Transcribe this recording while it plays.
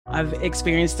I've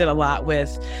experienced it a lot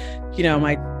with,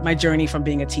 my journey from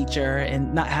being a teacher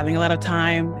and not having a lot of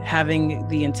time, having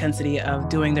the intensity of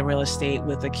doing the real estate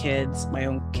with the kids, my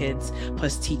own kids,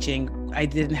 plus teaching. I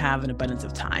didn't have an abundance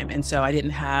of time. And so I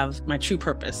didn't have my true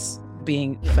purpose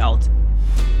being felt.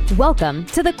 Welcome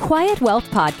to the Quiet Wealth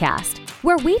Podcast,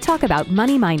 where we talk about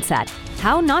money mindset,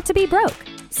 how not to be broke,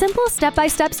 simple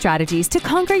step-by-step strategies to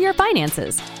conquer your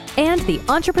finances, and the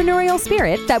entrepreneurial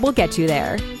spirit that will get you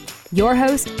there. Your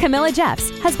host, Camilla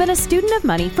Jeffs, has been a student of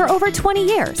money for over 20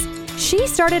 years. She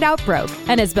started out broke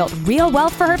and has built real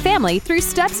wealth for her family through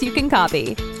steps you can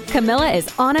copy. Camilla is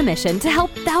on a mission to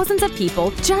help thousands of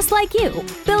people just like you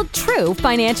build true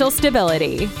financial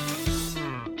stability.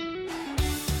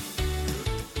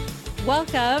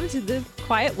 Welcome to the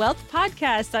Quiet Wealth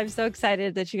Podcast. I'm so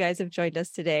excited that you guys have joined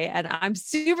us today. And I'm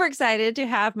super excited to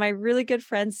have my really good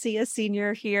friend, Sia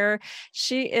Senior here.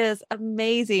 She is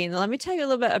amazing. Let me tell you a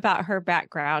little bit about her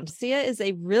background. Sia is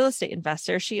a real estate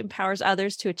investor. She empowers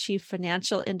others to achieve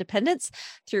financial independence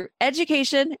through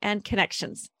education and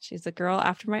connections. She's a girl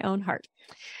after my own heart.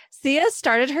 Sia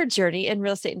started her journey in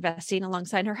real estate investing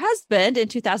alongside her husband in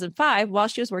 2005 while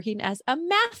she was working as a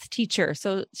math teacher.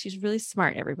 So she's really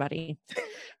smart, everybody.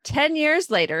 10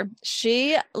 years later,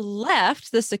 she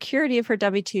left the security of her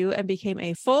W-2 and became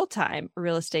a full-time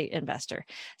real estate investor.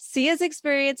 Sia's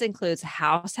experience includes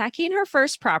house hacking her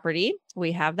first property.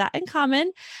 We have that in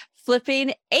common.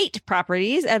 Flipping 8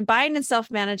 properties and buying and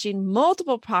self-managing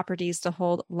multiple properties to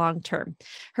hold long-term.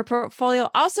 Her portfolio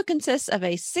also consists of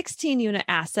a 16-unit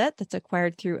asset that's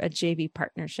acquired through a JV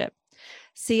partnership.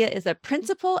 Sia is a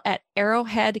principal at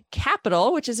Arrowhead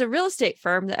Capital, which is a real estate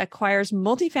firm that acquires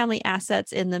multifamily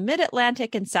assets in the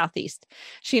Mid-Atlantic and Southeast.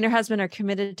 She and her husband are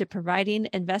committed to providing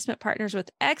investment partners with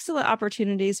excellent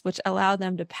opportunities, which allow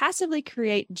them to passively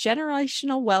create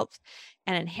generational wealth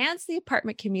and enhance the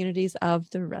apartment communities of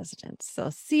the residents. So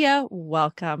Sia,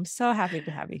 welcome. So happy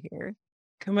to have you here.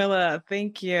 Camilla,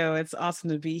 thank you. It's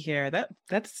awesome to be here.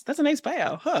 That's a nice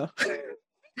bio, huh?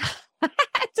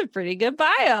 It's a pretty good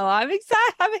bio. I'm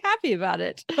excited. I'm happy about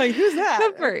it. Like, who's that?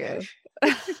 Good for you.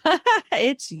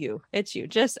 It's you. It's you.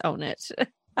 Just own it.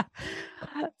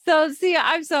 So, Sia,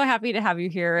 I'm so happy to have you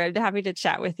here and happy to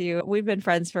chat with you. We've been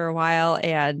friends for a while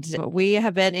and we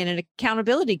have been in an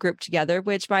accountability group together,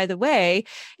 which, by the way,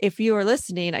 if you are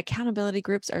listening, accountability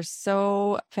groups are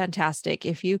so fantastic.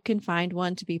 If you can find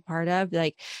one to be part of,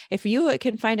 like if you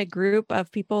can find a group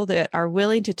of people that are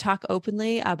willing to talk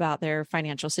openly about their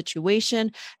financial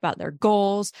situation, about their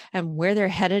goals and where they're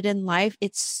headed in life,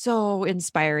 it's so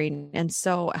inspiring and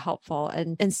so helpful.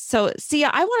 And so, Sia,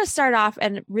 I want to start off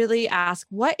and really ask,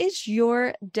 what is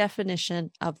your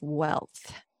definition of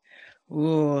wealth?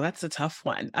 Ooh, that's a tough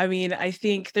one. I mean, I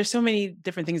think there's so many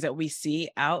different things that we see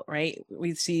out, right?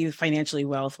 We see financially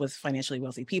wealth with financially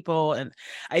wealthy people. And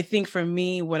I think for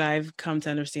me, what I've come to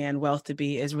understand wealth to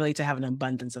be is really to have an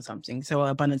abundance of something. So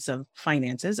abundance of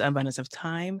finances, abundance of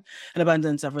time, an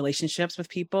abundance of relationships with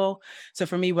people. So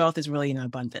for me, wealth is really an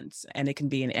abundance, and it can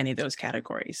be in any of those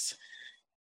categories.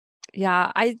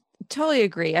 Yeah, I totally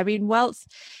agree. I mean, wealth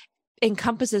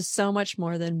encompasses so much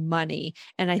more than money.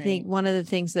 And I think one of the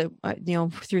things that,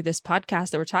 through this podcast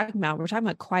that we're talking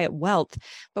about quiet wealth,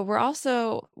 but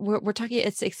we're talking,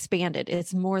 it's expanded.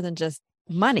 It's more than just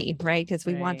money, right? Because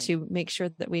we want to make sure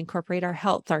that we incorporate our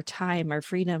health, our time, our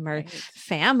freedom, our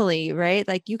family, right?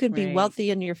 Like you can be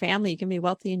wealthy in your family, you can be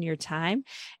wealthy in your time.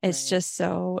 It's just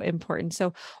so important.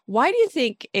 So why do you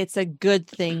think it's a good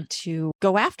thing to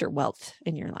go after wealth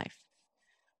in your life?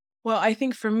 Well, I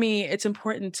think for me, it's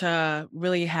important to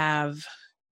really have,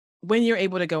 when you're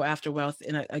able to go after wealth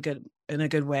in a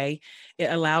good way,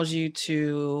 it allows you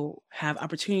to have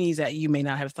opportunities that you may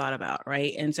not have thought about,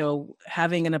 right? And so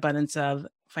having an abundance of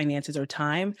finances or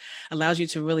time allows you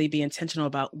to really be intentional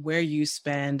about where you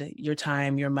spend your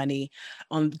time, your money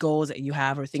on goals that you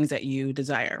have or things that you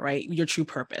desire, right? Your true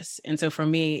purpose. And so for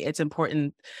me, it's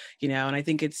important, and I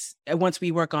think it's once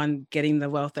we work on getting the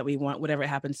wealth that we want, whatever it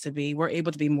happens to be, we're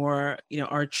able to be more,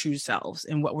 our true selves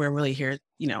and what we're really here,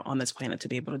 on this planet to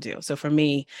be able to do. So for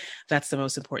me, that's the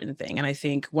most important thing. And I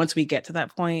think once we get to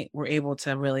that point, we're able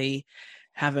to really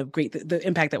have the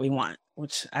impact that we want,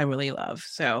 which I really love.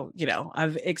 So,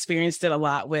 I've experienced it a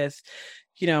lot with,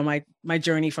 my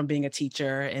journey from being a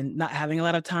teacher and not having a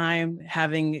lot of time,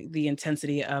 having the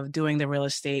intensity of doing the real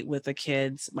estate with the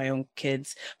kids, my own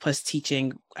kids, plus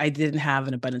teaching. I didn't have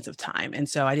an abundance of time. And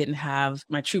so I didn't have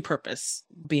my true purpose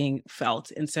being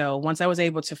felt. And so once I was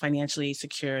able to financially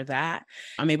secure that,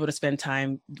 I'm able to spend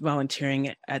time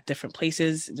volunteering at different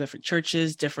places, different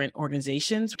churches, different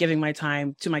organizations, giving my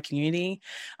time to my community.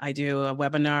 I do a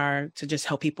webinar to just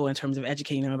help people in terms of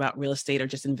educating them about real estate or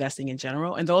just investing in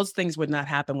general. And those things would not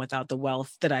happen without the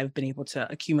wealth that I've been able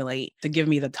to accumulate to give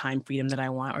me the time freedom that I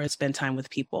want or spend time with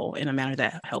people in a manner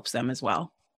that helps them as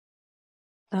well.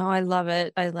 Oh, I love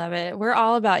it. I love it. We're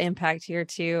all about impact here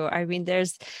too. I mean,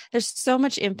 there's so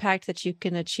much impact that you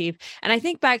can achieve. And I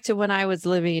think back to when I was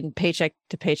living paycheck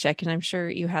to paycheck, and I'm sure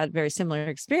you had very similar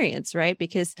experience, right?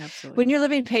 Because when Absolutely. you're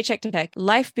living paycheck to paycheck,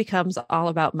 life becomes all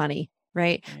about money,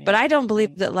 right? But Right. I don't believe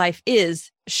Right. that life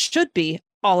should be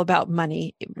all about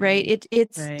money, right? Right.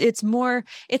 It's Right. it's more,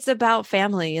 it's about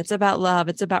family, it's about love,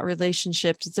 it's about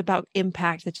relationships, it's about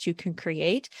impact that you can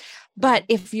create. But Right.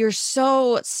 if you're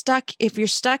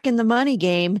stuck in the money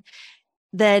game,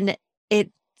 then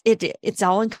it's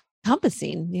all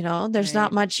encompassing, there's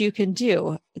not Right. much you can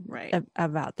do Right.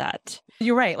 about that.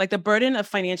 You're right. Like the burden of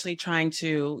financially trying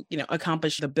to,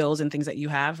 accomplish the bills and things that you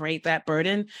have, right? That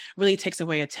burden really takes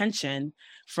away attention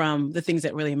from the things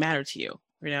that really matter to you.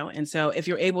 And so if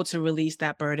you're able to release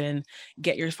that burden,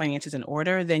 get your finances in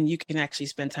order, then you can actually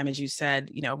spend time, as you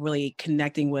said, really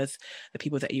connecting with the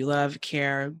people that you love,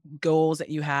 care, goals that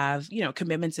you have,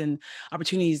 commitments and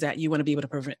opportunities that you want to be able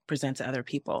to present to other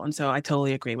people. And so I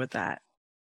totally agree with that.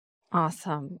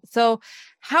 Awesome. So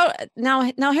how now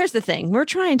here's the thing. We're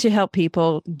trying to help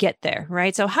people get there,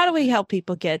 right? So how do we Right. help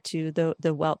people get to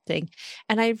the wealth thing?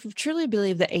 And I truly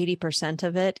believe that 80%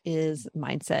 of it is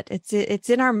mindset. It's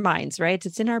in our minds, right?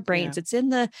 It's in our Yeah. brains. It's in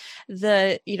the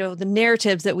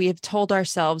narratives that we have told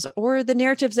ourselves or the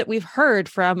narratives that we've heard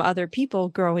from other people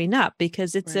growing up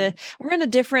because Right. we're in a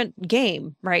different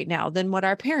game right now than what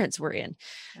our parents were in.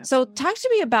 So Absolutely. talk to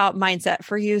me about mindset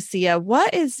for you, Sia.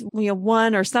 What is,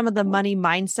 one or some of the money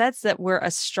mindsets that were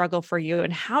a struggle for you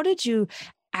and how did you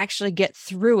actually get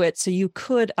through it so you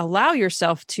could allow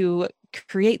yourself to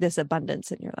create this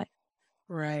abundance in your life?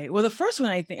 Right. Well, the first one,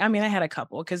 I had a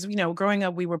couple because, growing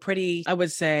up, we were pretty, I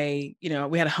would say,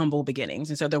 we had humble beginnings.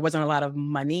 And so there wasn't a lot of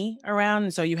money around.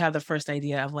 And so you have the first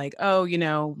idea of like, oh,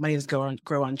 money does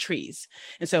grow on trees.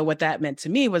 And so what that meant to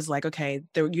me was like, okay,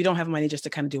 you don't have money just to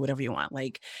kind of do whatever you want.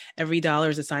 Like every dollar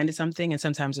is assigned to something. And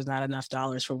sometimes there's not enough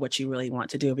dollars for what you really want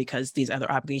to do because these other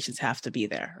obligations have to be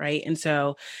there. Right. And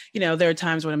so, there are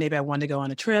times when maybe I wanted to go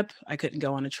on a trip. I couldn't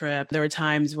go on a trip. There were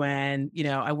times when,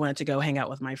 I wanted to go hang out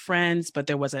with my friends, but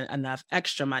there wasn't enough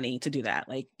extra money to do that.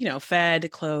 Like,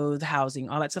 fed, clothes, housing,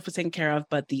 all that stuff was taken care of,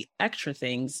 but the extra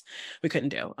things we couldn't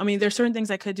do. I mean, there's certain things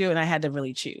I could do and I had to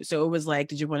really choose. So it was like,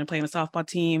 did you want to play on a softball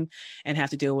team and have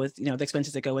to deal with, the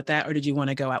expenses that go with that? Or did you want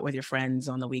to go out with your friends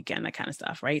on the weekend, that kind of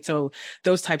stuff, right? So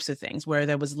those types of things where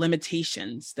there was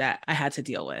limitations that I had to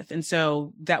deal with. And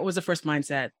so that was the first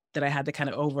mindset that I had to kind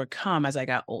of overcome as I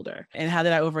got older. And how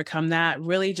did I overcome that?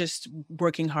 Really just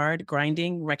working hard,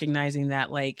 grinding, recognizing that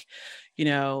like,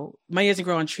 money doesn't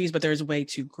grow on trees, but there's a way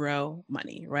to grow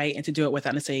money, right? And to do it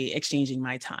without necessarily exchanging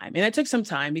my time. And it took some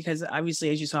time because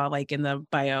obviously, as you saw, like in the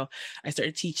bio, I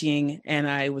started teaching and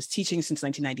I was teaching since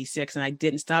 1996 and I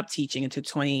didn't stop teaching until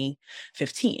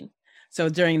 2015. So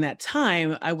during that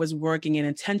time, I was working and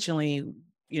intentionally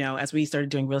as we started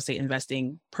doing real estate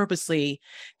investing, purposely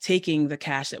taking the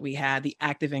cash that we had, the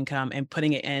active income, and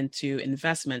putting it into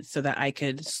investments so that I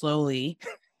could slowly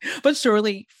but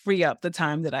surely free up the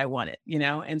time that I wanted.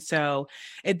 And so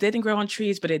it didn't grow on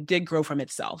trees, but it did grow from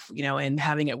itself, and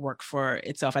having it work for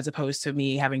itself as opposed to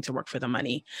me having to work for the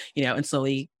money, and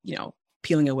slowly,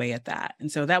 peeling away at that. And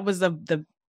so that was the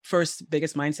first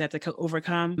biggest mindset to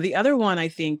overcome. The other one I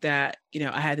think that,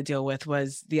 I had to deal with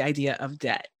was the idea of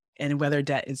debt and whether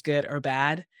debt is good or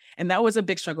bad. And that was a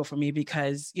big struggle for me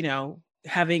because,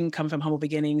 having come from humble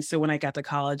beginnings. So when I got to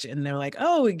college and they're like,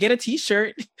 oh, get a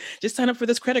t-shirt, just sign up for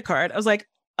this credit card. I was like,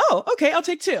 oh, okay, I'll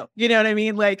take two. You know what I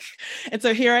mean? Like, and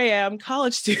so here I am,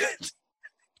 college student,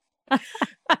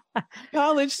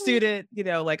 college student,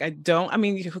 like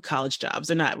college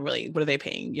jobs are not really, what are they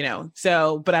paying?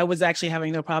 So, but I was actually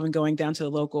having no problem going down to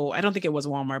the local, I don't think it was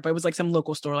Walmart, but it was like some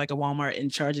local store, like a Walmart and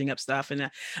charging up stuff.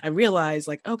 And I realized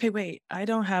like, okay, wait, I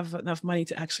don't have enough money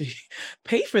to actually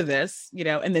pay for this,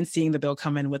 and then seeing the bill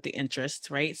come in with the interest,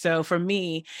 right? So for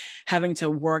me, having to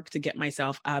work to get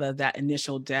myself out of that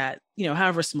initial debt,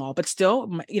 however small, but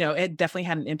still, it definitely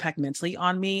had an impact mentally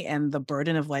on me and the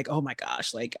burden of like, oh my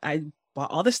gosh, like I bought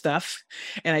all this stuff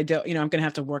and I don't, I'm going to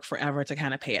have to work forever to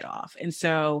kind of pay it off. And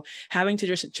so having to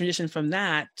just transition from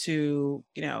that to,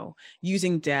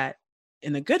 using debt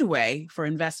in a good way for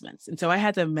investments. And so I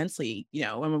had to immensely,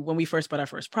 when we first bought our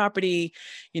first property,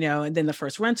 and then the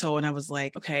first rental, and I was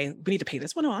like, okay, we need to pay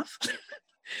this one off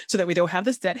so that we don't have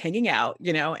this debt hanging out,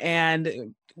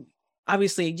 and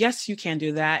obviously, yes, you can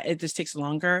do that. It just takes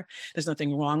longer. There's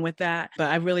nothing wrong with that. But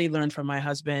I really learned from my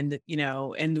husband,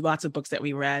 and lots of books that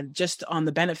we read just on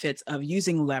the benefits of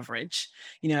using leverage,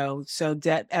 so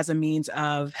debt as a means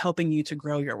of helping you to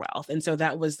grow your wealth. And so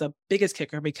that was the biggest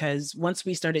kicker, because once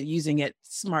we started using it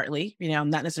smartly,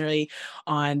 not necessarily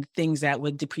on things that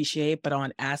would depreciate, but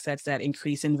on assets that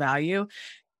increase in value,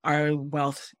 our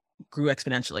wealth grew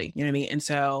exponentially, you know what I mean? And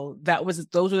so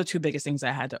those were the two biggest things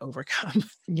I had to overcome.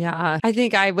 Yeah. I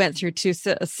think I went through two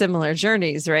similar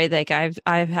journeys, right? Like I've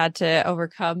had to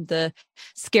overcome the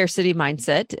scarcity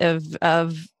mindset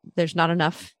of there's not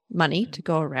enough money to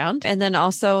go around. And then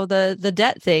also the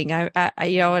debt thing. I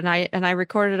and I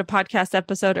recorded a podcast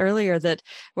episode earlier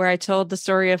where I told the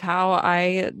story of how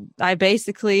I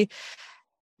basically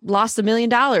lost $1 million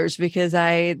because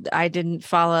I didn't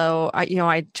follow,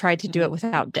 I tried to do it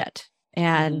without debt.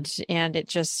 And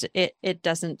it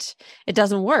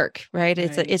doesn't work, right?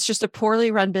 It's just a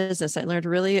poorly run business. I learned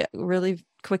really, really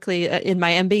quickly in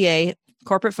my MBA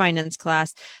corporate finance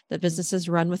class that businesses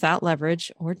run without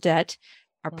leverage or debt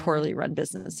are poorly run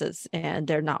businesses, and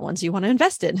they're not ones you want to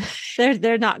invest in.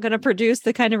 They're not going to produce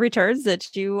the kind of returns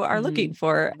that you are looking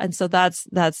for. And so that's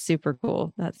super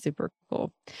cool. That's super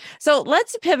cool. So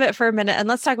let's pivot for a minute and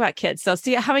let's talk about kids. So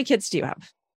Sia, how many kids do you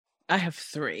have? I have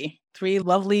three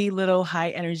lovely little high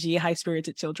energy, high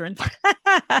spirited children.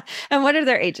 And what are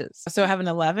their ages? So I have an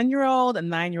 11-year-old, a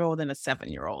 9-year-old, and a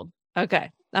 7-year-old.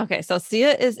 Okay. So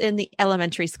Sia is in the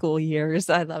elementary school years.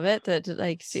 I love it. That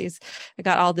like she's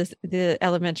got all the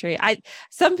elementary.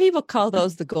 Some people call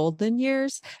those the golden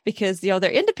years because, they're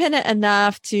independent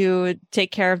enough to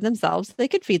take care of themselves. They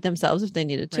could feed themselves if they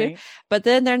needed to, but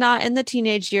then they're not in the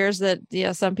teenage years that,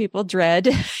 some people dread.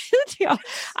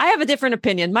 I have a different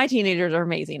opinion. My teenagers are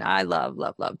amazing. I love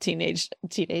teenage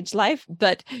life,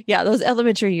 but yeah, those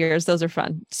elementary years, those are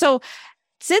fun. So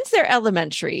since they're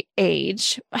elementary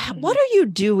age, what are you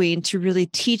doing to really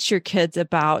teach your kids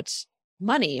about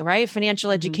money, right? Financial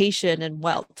education and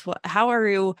wealth. How are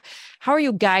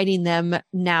you guiding them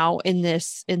now in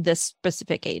this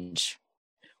specific age?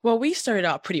 Well, we started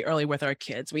out pretty early with our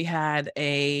kids. We had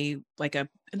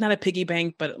not a piggy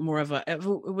bank, but more of it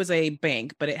was a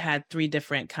bank, but it had 3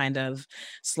 different kind of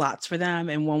slots for them.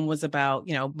 And one was about,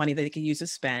 money that they could use to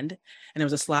spend. And there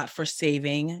was a slot for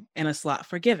saving and a slot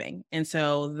for giving. And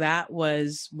so that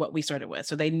was what we started with.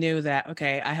 So they knew that,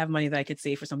 okay, I have money that I could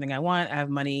save for something I want. I have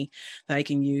money that I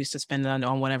can use to spend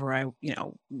on whatever I,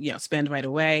 spend right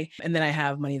away. And then I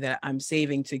have money that I'm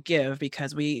saving to give,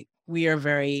 because we are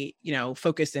very,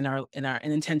 focused and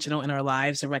intentional in our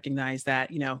lives to recognize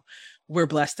that, we're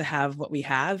blessed to have what we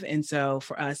have. And so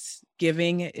for us,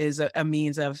 giving is a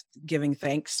means of giving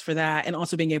thanks for that, and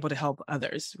also being able to help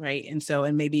others, right?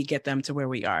 And maybe get them to where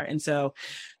we are. And so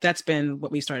that's been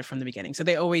what we started from the beginning. So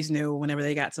they always knew whenever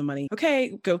they got some money,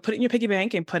 okay, go put it in your piggy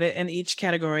bank and put it in each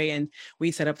category. And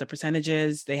we set up the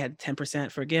percentages. They had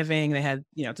 10% for giving. They had,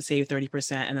 to save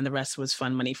 30%. And then the rest was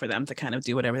fun money for them to kind of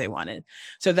do whatever they wanted.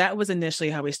 So that was initially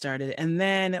how we started. And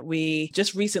then we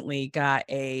just recently got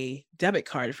a debit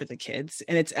card for the kids.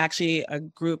 And it's actually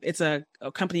it's a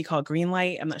company called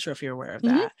Greenlight. I'm not sure if you're aware of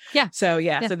that. Yeah. So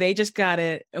they just got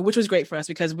it, which was great for us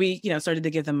because we, started to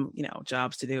give them,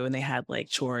 jobs to do, and they had like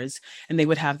chores, and they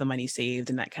would have the money saved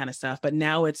and that kind of stuff. But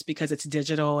now it's because it's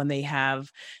digital, and they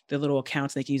have the little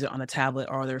accounts, and they can use it on a tablet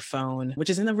or their phone, which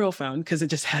isn't a real phone because it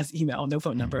just has email, no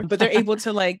phone number. But they're able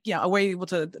to we're able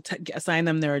to assign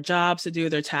them their jobs to do,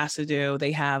 their tasks to do.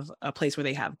 They have a place where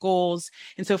they have goals.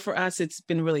 And so for us, it's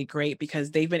been really great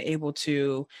because they've been able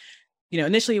to,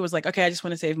 initially it was like, okay, I just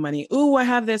want to save money. Ooh, I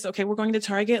have this. Okay, we're going to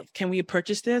Target. Can we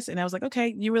purchase this? And I was like,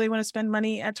 okay, you really want to spend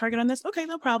money at Target on this? Okay,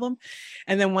 no problem.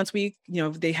 And then once we,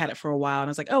 they had it for a while, and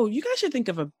I was like, oh, you guys should think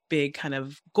of a big kind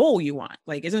of goal you want.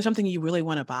 Like, isn't it something you really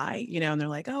want to buy? And they're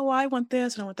like, oh, I want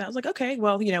this and I want that. I was like, okay,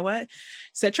 well, you know what?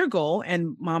 Set your goal,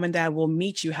 and mom and dad will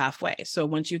meet you halfway. So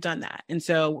once you've done that. And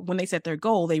so when they set their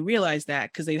goal, they realized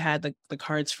that because they had the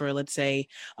cards for, let's say,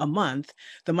 a month,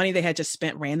 the money they had just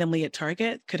spent randomly at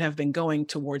Target could have been going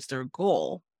towards their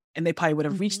goal, and they probably would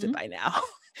have reached it by now.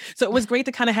 So it was great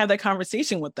to kind of have that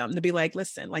conversation with them to be like,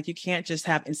 listen, like you can't just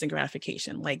have instant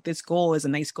gratification. Like this goal is a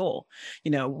nice goal.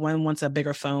 One wants a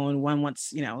bigger phone, one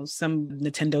wants, some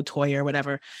Nintendo toy or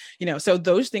whatever, so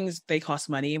those things, they cost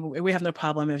money. We have no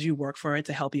problem if you work for it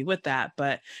to help you with that,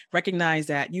 but recognize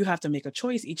that you have to make a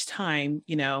choice each time,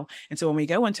 and so when we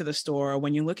go into the store,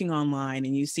 when you're looking online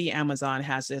and you see Amazon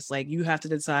has this, like you have to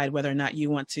decide whether or not you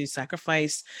want to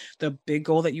sacrifice the big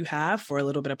goal that you have for a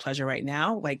little bit of pleasure right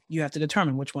now. Like you have to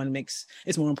determine which one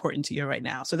is more important to you right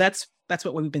now. So that's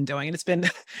what we've been doing, and it's been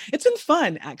it's been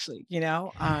fun actually,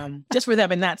 just for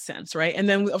them in that sense, right? And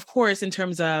then of course, in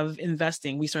terms of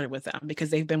investing, we started with them because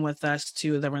they've been with us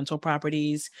to the rental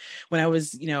properties. When I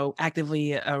was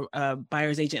actively a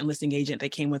buyer's agent and listing agent, they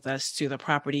came with us to the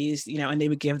properties, and they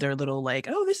would give their little like,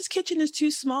 oh, this kitchen is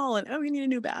too small, and oh, we need a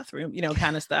new bathroom,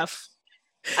 kind of stuff.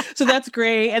 So that's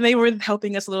great. And they were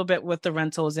helping us a little bit with the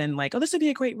rentals and like, oh, this would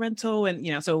be a great rental.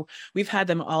 And, so we've had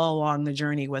them all along the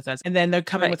journey with us. And then they're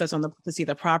coming with us to see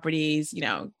the properties,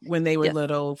 when they were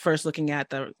little, first looking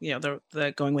at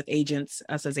the going with agents,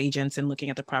 us as agents, and looking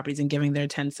at the properties and giving their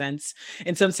 10 cents.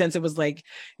 In some sense, it was like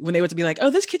when they were to be like, oh,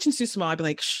 this kitchen's too small, I'd be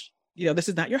like, shh. This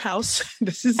is not your house.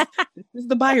 This is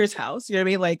the buyer's house. You know what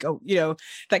I mean? Like, oh,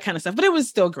 that kind of stuff. But it was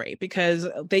still great because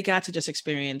they got to just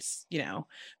experience,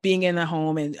 being in the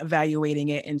home and evaluating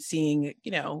it and seeing,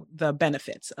 the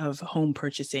benefits of home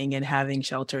purchasing and having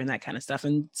shelter and that kind of stuff,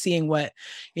 and seeing what,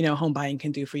 home buying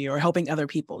can do for you, or helping other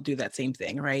people do that same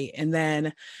thing. Right. And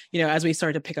then, as we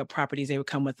started to pick up properties, they would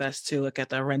come with us to look at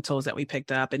the rentals that we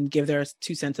picked up and give their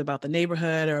 2 cents about the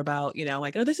neighborhood, or about,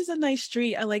 like, oh, this is a nice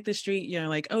street. I like the street,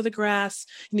 like, oh, the grass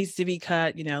needs to be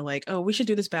cut, like, oh, we should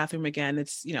do this bathroom again.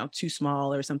 It's, too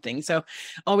small or something. So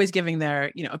always giving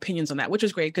their, opinions on that, which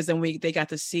was great because then they got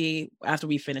to see after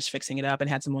we finished fixing it up and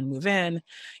had someone move in,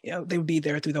 they would be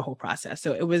there through the whole process.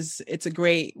 So it's a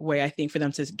great way, I think, for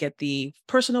them to get the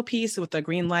personal piece with the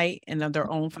green light and their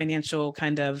own financial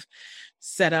kind of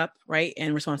set up, right,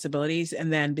 and responsibilities,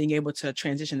 and then being able to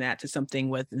transition that to something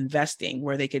with investing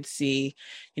where they could see,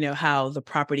 how the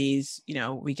properties,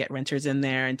 we get renters in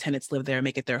there and tenants live there,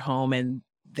 make it their home, and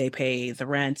they pay the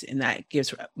rent, and that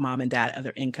gives mom and dad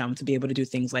other income to be able to do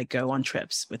things like go on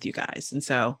trips with you guys. And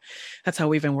so that's how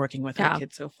we've been working with our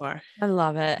kids so far. I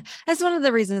love it. That's one of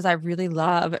the reasons I really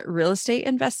love real estate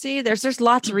investing. There's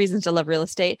lots of reasons to love real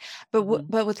estate, but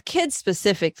but with kids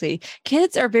specifically,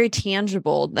 kids are very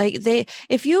tangible. Like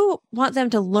if you want them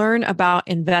to learn about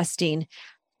investing,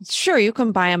 sure, you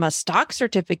can buy them a stock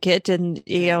certificate and,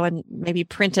 and maybe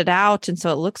print it out. And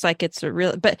so it looks like it's a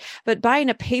real, but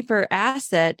buying a paper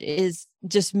asset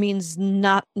just means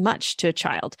not much to a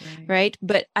child, right?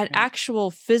 But an actual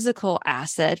physical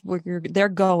asset where they're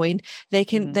going, they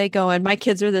go, and my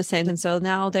kids are the same. And so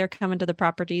now they're coming to the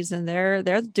properties and they're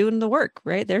doing the work,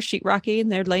 right? They're sheetrocking,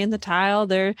 they're laying the tile,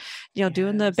 they're,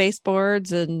 doing the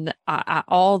baseboards and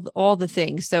all the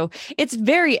things. So it's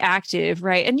very active,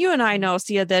 right? And you and I know,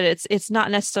 Sia, that it's not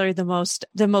necessarily the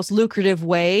most lucrative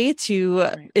way to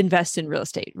invest in real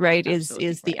estate, right? Is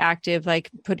the active, like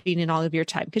putting in all of your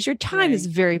time, because your time is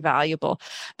very valuable.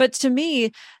 But to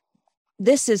me,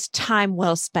 this is time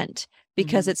well spent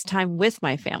because it's time with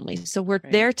my family. So we're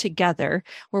there together.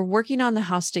 We're working on the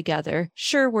house together.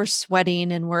 Sure, we're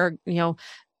sweating and we're,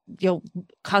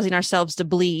 causing ourselves to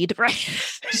bleed, right?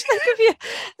 Just like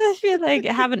if you like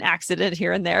have an accident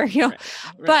here and there,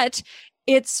 but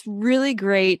it's really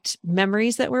great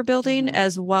memories that we're building,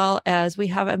 as well as we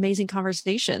have amazing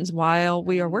conversations while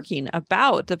we are working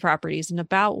about the properties and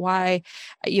about why,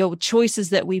 choices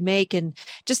that we make. And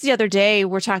just the other day,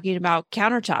 we're talking about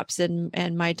countertops,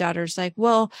 and my daughter's like,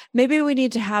 well, maybe we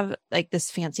need to have like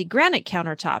this fancy granite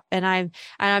countertop. And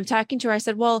I'm talking to her. I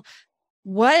said, well,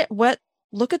 what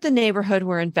look at the neighborhood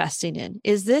we're investing in.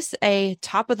 Is this a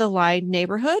top of the line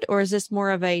neighborhood, or is this more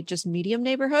of a just medium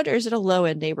neighborhood, or is it a low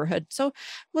end neighborhood? So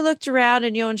we looked around,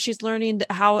 and and she's learning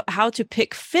how to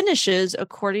pick finishes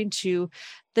according to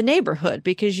the neighborhood,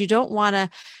 because you don't want to.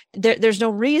 There's no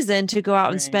reason to go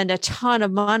out and spend a ton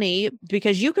of money,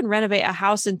 because you can renovate a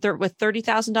house with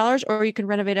 $30,000, or you can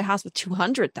renovate a house with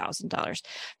 $200,000.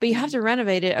 But you have to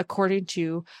renovate it according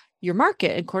to your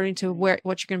market, according to what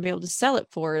you're going to be able to sell it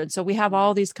for. And so we have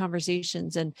all these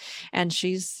conversations, and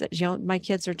she's, my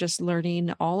kids are just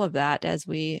learning all of that as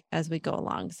we go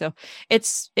along. So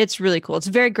it's really cool. It's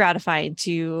very gratifying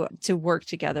to work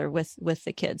together with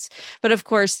the kids. But of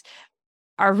course,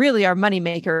 our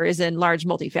moneymaker is in large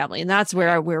multifamily, and that's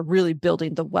where we're really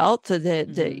building the wealth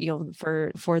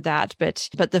for that.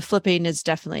 But the flipping is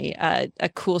definitely a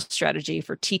cool strategy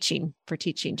for teaching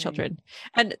children.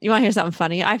 And you want to hear something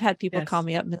funny? I've had people call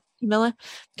me up, Mila,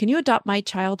 can you adopt my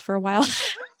child for a while?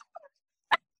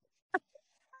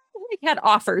 had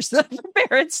offers for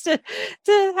parents to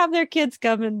have their kids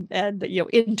come and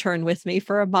intern with me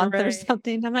for a month or Right.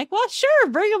 something. I'm like, well, sure,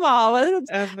 bring them all.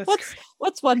 That's What's great.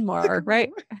 what's one more, right?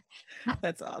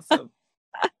 That's awesome.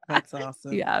 That's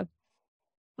awesome. Yeah.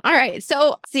 All right.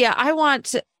 So, yeah, I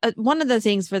want one of the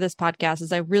things for this podcast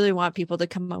is I really want people to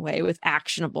come away with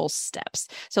actionable steps.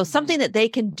 So, Mhm. something that they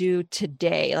can do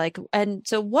today. And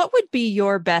so, what would be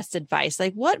your best advice?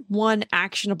 Like, what one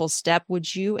actionable step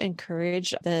would you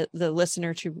encourage the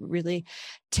listener to really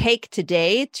take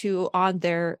today to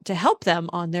help them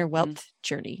on their Mhm. wealth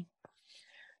journey?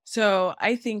 So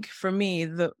I think for me,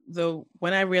 the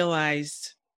when I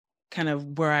realized kind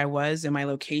of where I was in my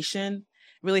location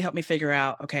really helped me figure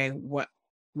out, okay,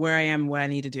 where I am, what I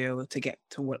need to do to get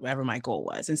to whatever my goal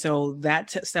was. And so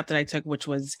that step that I took, which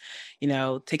was,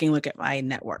 taking a look at my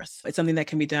net worth. It's something that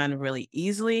can be done really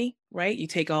easily, right? You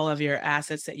take all of your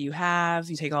assets that you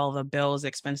have, you take all the bills,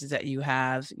 expenses that you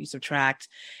have, you subtract,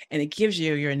 and it gives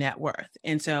you your net worth.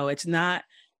 And so it's not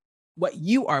what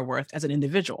you are worth as an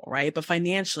individual, right? But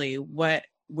financially,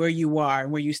 where you are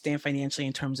and where you stand financially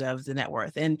in terms of the net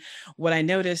worth. And what I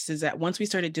noticed is that once we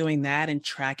started doing that and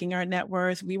tracking our net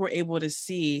worth, we were able to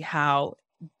see how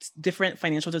different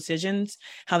financial decisions,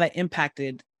 how that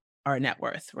impacted our net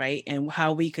worth, right? And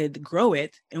how we could grow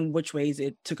it and which ways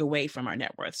it took away from our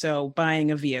net worth. So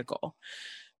buying a vehicle,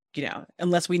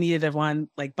 unless we needed a one,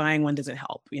 like buying one doesn't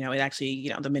help. It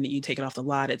actually, the minute you take it off the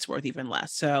lot, it's worth even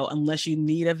less. So unless you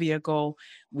need a vehicle,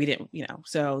 we didn't,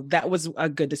 so that was a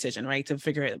good decision, right? To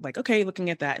figure it like, okay, looking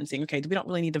at that and saying, okay, we don't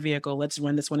really need a vehicle. Let's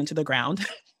run this one into the ground.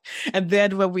 And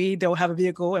then when we don't have a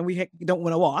vehicle and we don't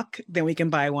want to walk, then we can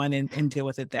buy one and deal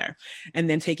with it there. And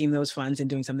then taking those funds and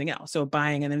doing something else. So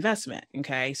buying an investment.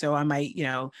 Okay. So I might,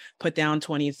 put down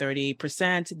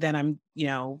 20-30%, then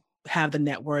I'm, have the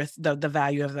net worth, the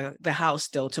value of the house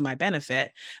still to my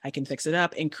benefit. I can fix it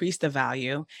up, increase the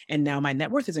value, and now my net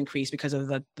worth is increased because of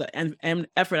the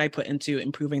effort I put into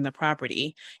improving the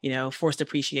property, forced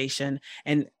appreciation,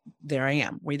 and there I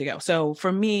am, ready to go. So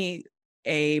for me,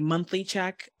 a monthly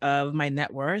check of my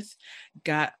net worth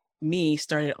got me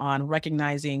started on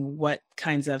recognizing what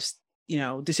kinds of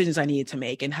decisions I needed to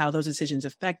make and how those decisions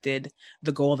affected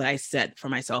the goal that I set for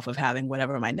myself of having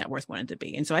whatever my net worth wanted to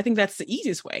be. And so I think that's the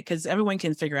easiest way because everyone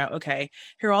can figure out, okay,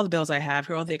 here are all the bills I have,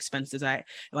 here are all the expenses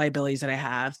liabilities that I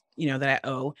have, that I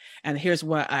owe. And here's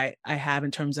what I have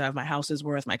in terms of my house is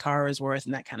worth, my car is worth,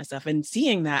 and that kind of stuff. And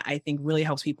seeing that, I think really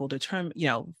helps people determine,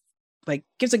 like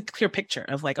gives a clear picture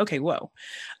of like, okay, whoa,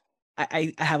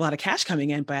 I have a lot of cash coming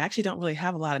in, but I actually don't really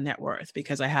have a lot of net worth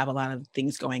because I have a lot of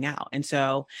things going out. And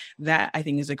so that I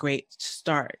think is a great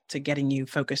start to getting you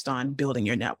focused on building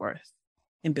your net worth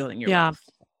and building your Yeah. wealth.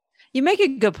 You make a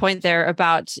good point there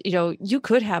about, you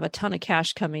could have a ton of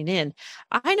cash coming in.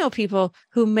 I know people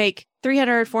who make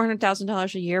 $300,000,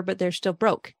 $400,000 a year, but they're still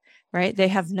broke, right? They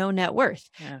have no net worth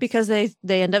Yes. because they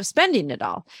end up spending it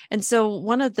all. And so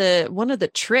one of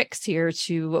the tricks here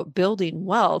to building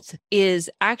wealth is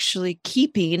actually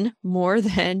keeping more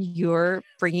than you're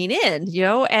bringing in,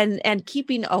 and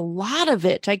keeping a lot of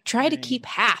it. Like try to Right. keep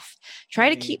half. Try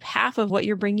to Right. keep half of what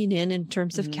you're bringing in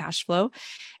terms of Mm-hmm. cash flow,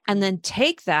 and then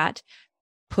take that,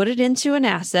 put it into an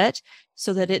asset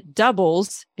so that it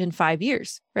doubles in 5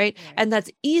 years, right? Right. And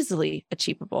that's easily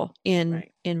achievable in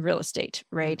Right. real estate,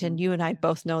 right? Mm-hmm. And you and I Yeah.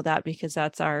 both know that because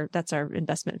that's our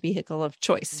investment vehicle of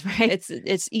choice, Mm-hmm. right?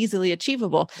 It's easily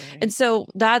achievable. Right. And so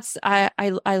that's I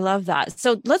love that.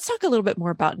 So let's talk a little bit more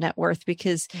about net worth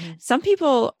because Mm-hmm. some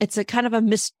people it's a kind of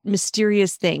a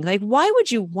mysterious thing. Like why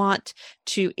would you want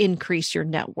to increase your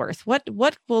net worth? What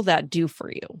will that do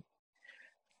for you?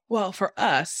 Well, for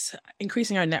us,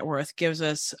 increasing our net worth gives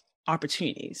us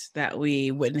opportunities that we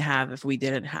wouldn't have if we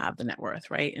didn't have the net worth,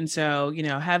 right? And so,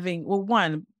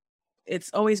 one,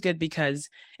 it's always good because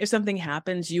if something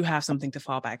happens, you have something to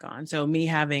fall back on. So me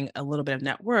having a little bit of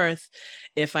net worth,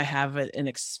 if I have an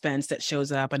expense that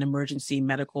shows up, an emergency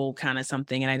medical kind of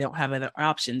something, and I don't have other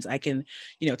options, I can,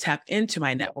 tap into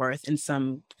my net worth in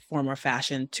some form or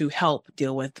fashion to help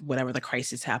deal with whatever the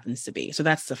crisis happens to be. So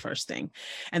that's the first thing.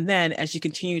 And then as you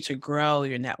continue to grow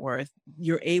your net worth,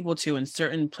 you're able to, in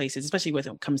certain places, especially when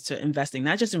it comes to investing,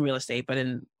 not just in real estate, but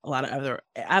in a lot of other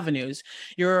avenues,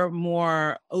 you're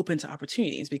more open to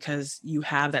opportunities because you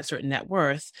have that certain net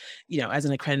worth, as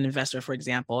an accredited investor, for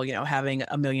example, having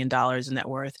 $1 million in net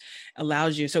worth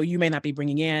allows you, so you may not be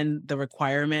bringing in the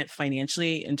requirement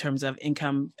financially in terms of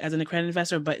income as an accredited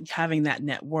investor, but having that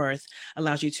net worth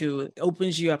allows you to,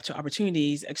 opens you up to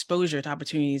opportunities, exposure to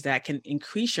opportunities that can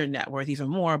increase your net worth even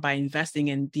more by investing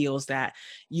in deals that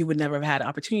you would never have had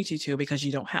opportunity to because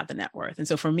you don't have the net worth. And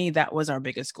so for me, that was our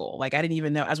biggest goal. Like I didn't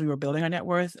even know as we were building our net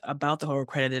worth about the whole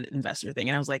accredited investor thing.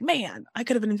 And I was like, man, I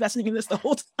could have been investing in this the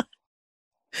whole time.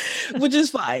 Which is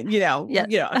fine,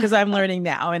 because I'm learning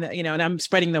now and I'm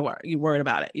spreading the word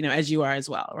about it, as you are as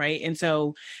well. Right. And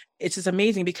so it's just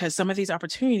amazing because some of these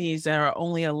opportunities that are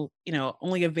only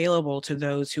available to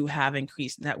those who have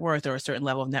increased net worth or a certain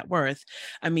level of net worth.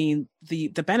 I mean, the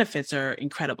benefits are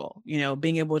incredible,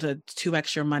 being able to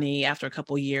 2x your money after a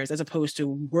couple of years, as opposed to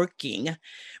working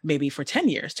maybe for 10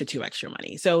 years to 2x your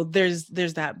money. So there's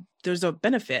a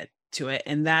benefit to it.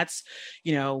 And that's,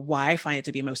 why I find it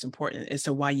to be most important as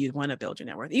to why you'd want to build your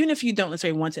net worth. Even if you don't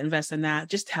necessarily want to invest in that,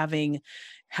 just having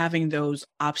those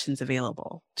options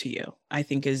available to you, I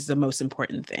think is the most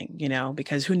important thing,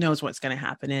 because who knows what's going to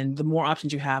happen. And the more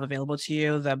options you have available to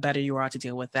you, the better you are to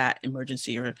deal with that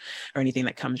emergency or anything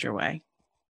that comes your way.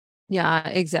 Yeah,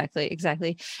 exactly.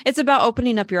 It's about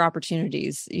opening up your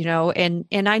opportunities,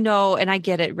 and I know, and I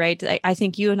get it, right? I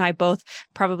think you and I both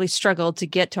probably struggled to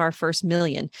get to our first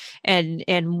million. And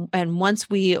once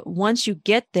you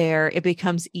get there, it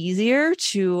becomes easier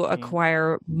to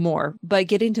acquire more, but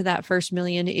getting to that first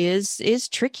million is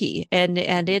tricky. And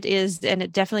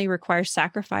it definitely requires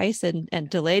sacrifice and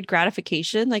delayed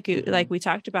gratification. Like we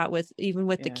talked about with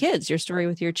the kids, your story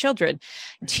with your children,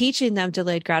 teaching them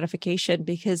delayed gratification,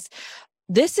 because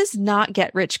this is not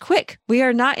get rich quick. We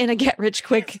are not in a get rich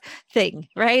quick thing,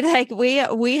 right? Like we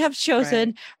have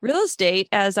chosen real estate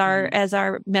as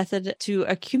our method to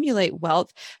accumulate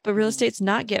wealth, but real estate's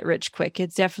not get rich quick.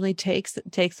 It definitely takes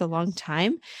a long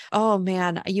time. Oh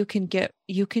man, you can get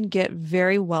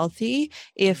very wealthy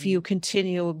if you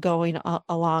continue going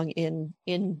along in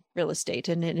real estate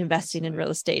and investing in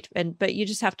real estate. But you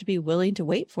just have to be willing to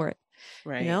wait for it.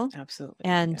 Right. Absolutely.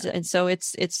 And so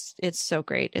it's so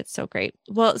great. It's so great.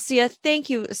 Well, Sia, thank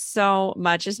you so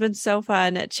much. It's been so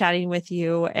fun chatting with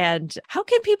you. And how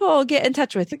can people get in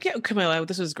touch with you? Camilla,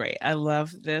 this was great. I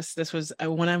love this. This was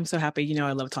when I'm so happy,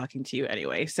 I love talking to you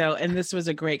anyway. So, and this was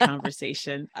a great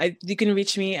conversation. You can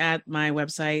reach me at my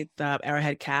website,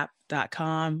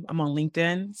 arrowheadcap.com. I'm on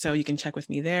LinkedIn, so you can check with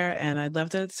me there. And I'd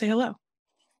love to say hello.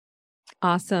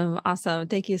 Awesome.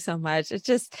 Thank you so much. It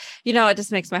just, it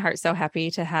just makes my heart so happy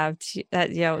to have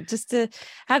just to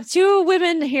have two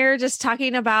women here just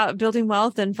talking about building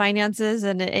wealth and finances.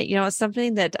 And it's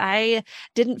something that I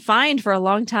didn't find for a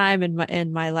long time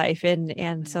in my life.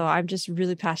 And so I'm just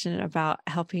really passionate about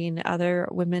helping other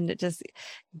women to just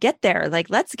get there. Like,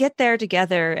 let's get there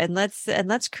together and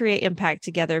let's create impact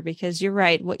together, because you're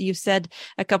right. What you said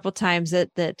a couple of times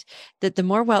that the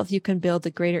more wealth you can build, the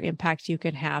greater impact you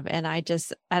can have. And I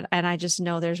just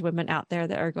know there's women out there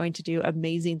that are going to do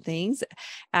amazing things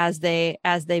as they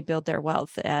build their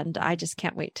wealth. And I just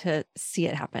can't wait to see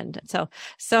it happen. So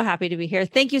happy to be here.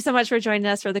 Thank you so much for joining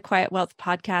us for the Quiet Wealth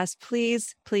Podcast.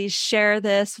 Please share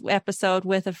this episode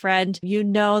with a friend. You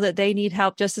know that they need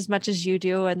help just as much as you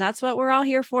do. And that's what we're all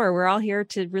here for. We're all here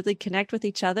to really connect with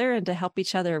each other and to help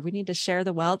each other. We need to share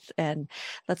the wealth, and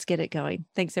let's get it going.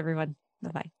 Thanks, everyone.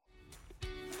 Bye-bye.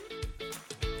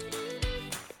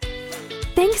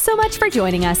 Thanks so much for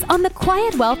joining us on the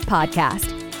Quiet Wealth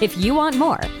Podcast. If you want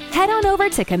more, head on over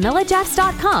to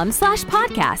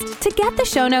CamillaJeffs.com/podcast to get the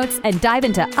show notes and dive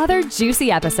into other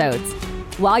juicy episodes.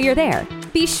 While you're there,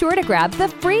 be sure to grab the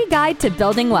free guide to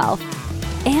building wealth.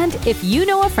 And if you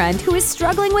know a friend who is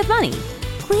struggling with money,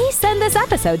 please send this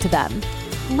episode to them.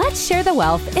 Let's share the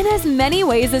wealth in as many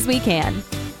ways as we can.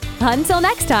 Until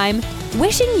next time,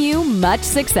 wishing you much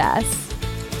success.